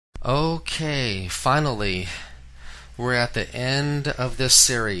Okay, finally, we're at the end of this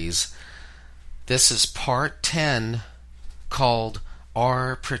series. This is part 10 called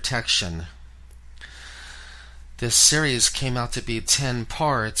Our Protection. This series came out to be 10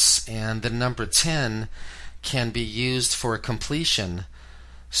 parts, and the number 10 can be used for completion.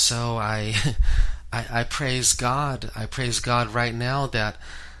 So I praise God. I praise God right now that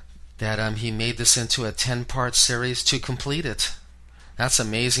He made this into a 10-part series to complete it. That's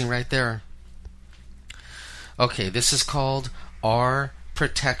amazing right there. Okay, this is called Our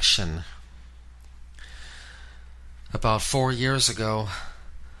Protection. About 4 years ago,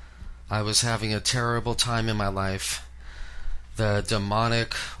 I was having a terrible time in my life. The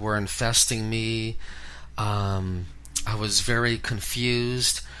demonic were infesting me. I was very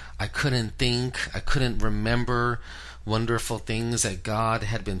confused. I couldn't think. I couldn't remember wonderful things that God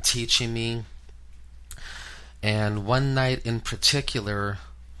had been teaching me. And one night in particular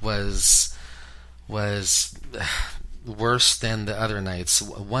was worse than the other nights.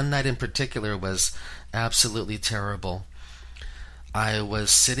 One night in particular was absolutely terrible. I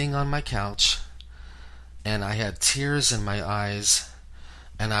was sitting on my couch, and I had tears in my eyes,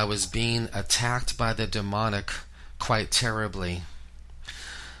 and I was being attacked by the demonic quite terribly.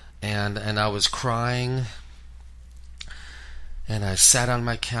 And I was crying, and I sat on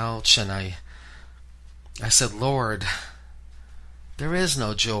my couch, and I said, Lord, there is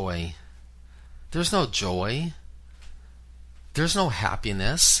no joy. There's no joy. There's no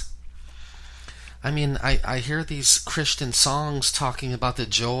happiness. I mean, I hear these Christian songs talking about the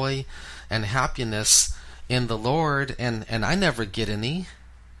joy and happiness in the Lord, and I never get any.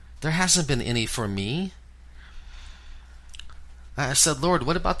 There hasn't been any for me. I said, Lord,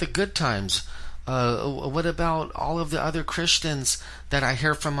 what about the good times? What about all of the other Christians that I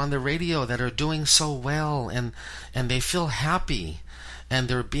hear from on the radio that are doing so well, and they feel happy, and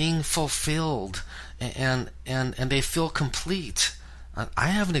they're being fulfilled, and they feel complete? I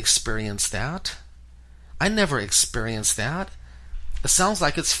haven't experienced that. I never experienced that. It sounds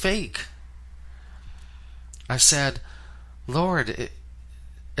like it's fake. I said, Lord,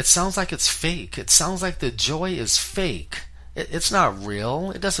 it sounds like it's fake. It sounds like the joy is fake. It's not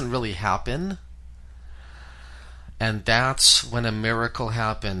real. It doesn't really happen. And that's when a miracle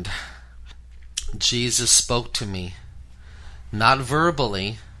happened. Jesus spoke to me, not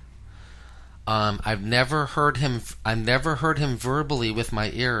verbally. I've never heard him verbally with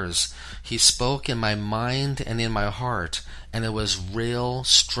my ears. He spoke in my mind and in my heart, and it was real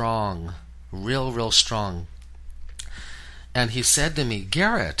strong, real strong. And he said to me,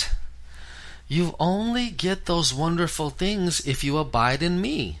 Garrett, you only get those wonderful things if you abide in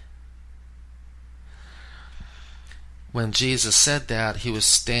me. When Jesus said that, he was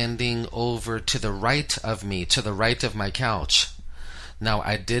standing over to the right of me, to the right of my couch. Now,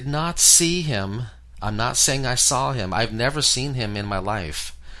 I did not see him. I'm not saying I saw him. I've never seen him in my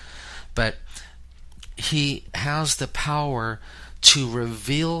life. But he has the power to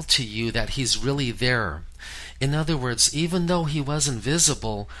reveal to you that he's really there. In other words, even though he wasn't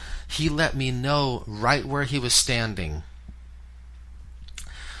visible, he let me know right where he was standing.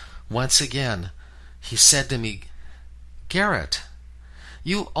 Once again, he said to me, Garrett,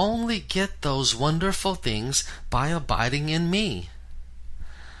 you only get those wonderful things by abiding in me.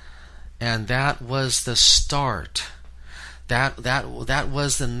 And that was the start. That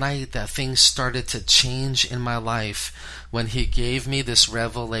was the night that things started to change in my life, when he gave me this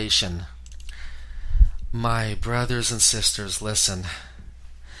revelation. My brothers and sisters, listen.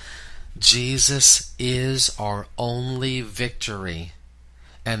 Jesus is our only victory,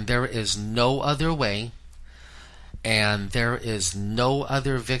 and there is no other way. And there is no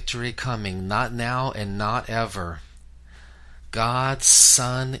other victory coming, not now and not ever. God's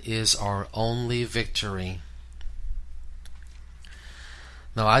Son is our only victory.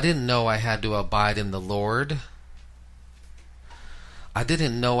 Now, I didn't know I had to abide in the Lord. I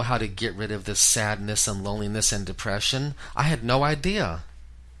didn't know how to get rid of this sadness and loneliness and depression. I had no idea.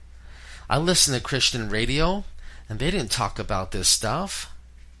 I listened to Christian radio, and they didn't talk about this stuff.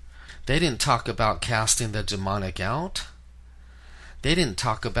 They didn't talk about casting the demonic out. They didn't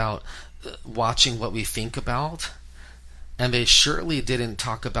talk about watching what we think about. And they surely didn't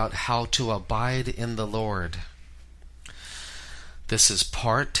talk about how to abide in the Lord. This is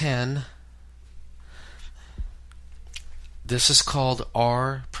part 10. This is called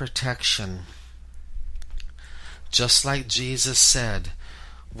Our Protection. Just like Jesus said,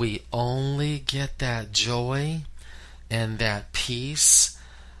 we only get that joy and that peace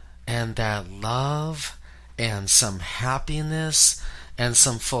and that love and some happiness and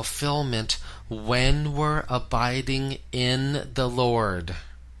some fulfillment when we're abiding in the Lord.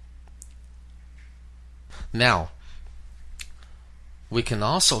 Now, we can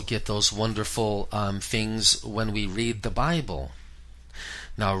also get those wonderful things when we read the Bible.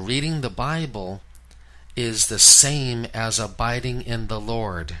 Now, reading the Bible is the same as abiding in the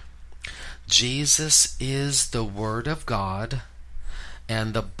Lord. Jesus is the Word of God,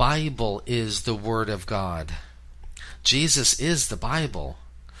 and the Bible is the Word of God. Jesus is the Bible.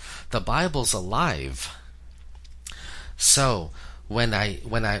 The Bible's alive. So, when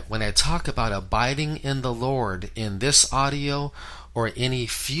I talk about abiding in the Lord in this audio or any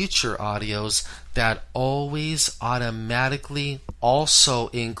future audios, that always automatically also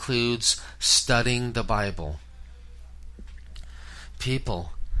includes studying the Bible.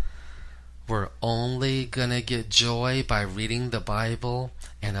 People, we're only going to get joy by reading the Bible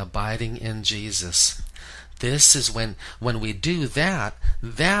and abiding in Jesus. This is when we do that,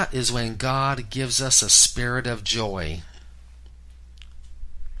 that is when God gives us a spirit of joy.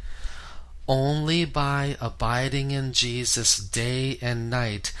 Only by abiding in Jesus day and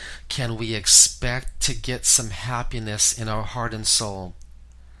night can we expect to get some happiness in our heart and soul.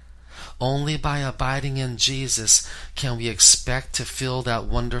 Only by abiding in Jesus can we expect to feel that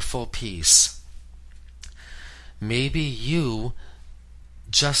wonderful peace. Maybe you,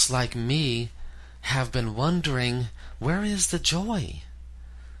 just like me, have been wondering, where is the joy?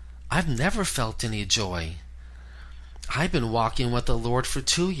 I've never felt any joy. I've been walking with the Lord for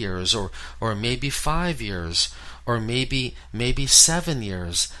 2 years, or maybe 5 years, or maybe 7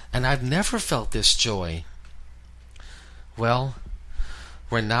 years, and I've never felt this joy. Well,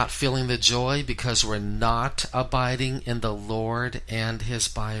 we're not feeling the joy because we're not abiding in the Lord and His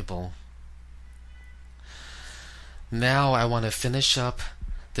Bible. Now I want to finish up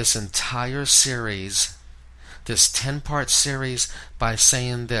this entire series, this 10-part series, by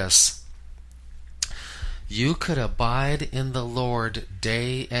saying this. You could abide in the Lord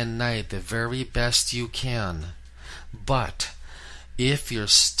day and night the very best you can. But if you're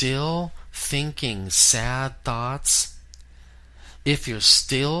still thinking sad thoughts, if you're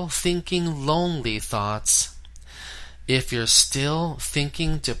still thinking lonely thoughts, if you're still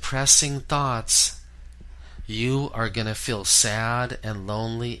thinking depressing thoughts, you are going to feel sad and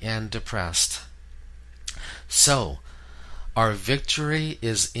lonely and depressed. So, our victory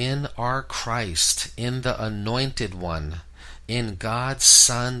is in our Christ, in the Anointed One, in God's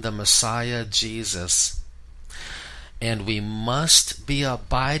Son, the Messiah, Jesus. And we must be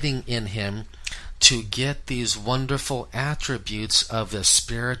abiding in Him to get these wonderful attributes of the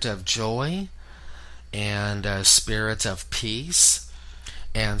spirit of joy and a spirit of peace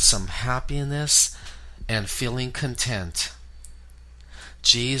and some happiness and feeling content.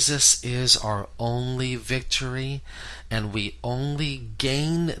 Jesus is our only victory, and we only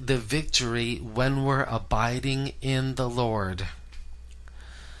gain the victory when we're abiding in the Lord.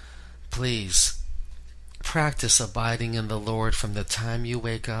 Please, practice abiding in the Lord from the time you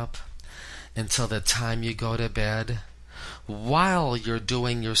wake up until the time you go to bed, while you're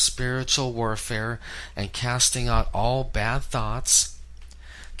doing your spiritual warfare and casting out all bad thoughts,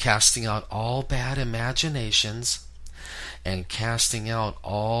 casting out all bad imaginations, and casting out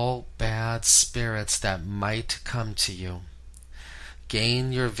all bad spirits that might come to you.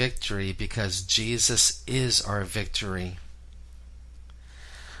 Gain your victory because Jesus is our victory.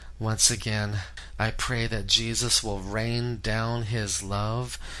 Once again, I pray that Jesus will rain down His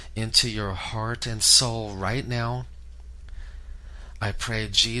love into your heart and soul right now. I pray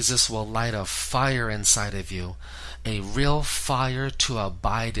Jesus will light a fire inside of you, a real fire to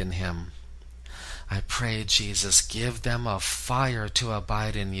abide in Him. I pray, Jesus, give them a fire to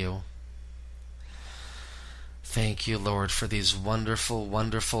abide in you. Thank you, Lord, for these wonderful,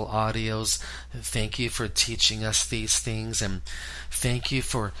 wonderful audios. Thank you for teaching us these things, and thank you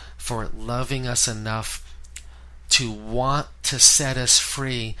for loving us enough to want to set us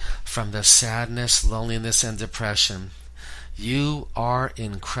free from the sadness, loneliness, and depression. You are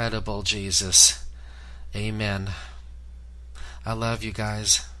incredible, Jesus. Amen. I love you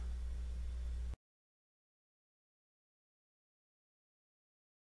guys.